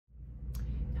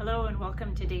Hello and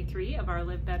welcome to day 3 of our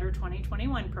Live Better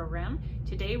 2021 program.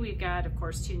 Today we've got, of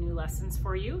course, 2 new lessons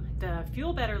for you. The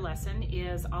Fuel Better lesson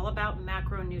is all about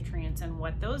macronutrients and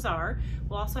what those are.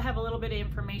 We'll also have a little bit of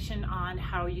information on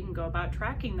how you can go about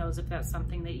tracking those if that's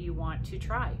something that you want to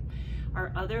try.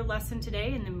 Our other lesson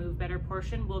today in the Move Better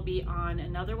portion will be on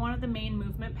another one of the main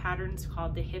movement patterns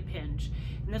called the hip hinge.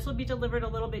 And this will be delivered a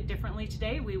little bit differently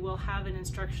today. We will have an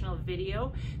instructional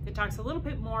video that talks a little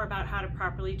bit more about how to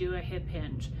properly do a hip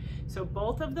hinge. So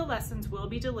both of the lessons will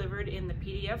be delivered in the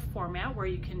PDF format where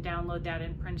you can download that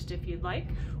and print it if you'd like,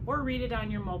 or read it on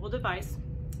your mobile device.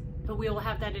 But we will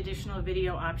have that additional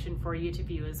video option for you to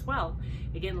view as well.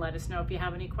 Again, let us know if you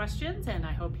have any questions, and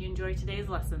I hope you enjoy today's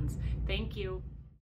lessons. Thank you.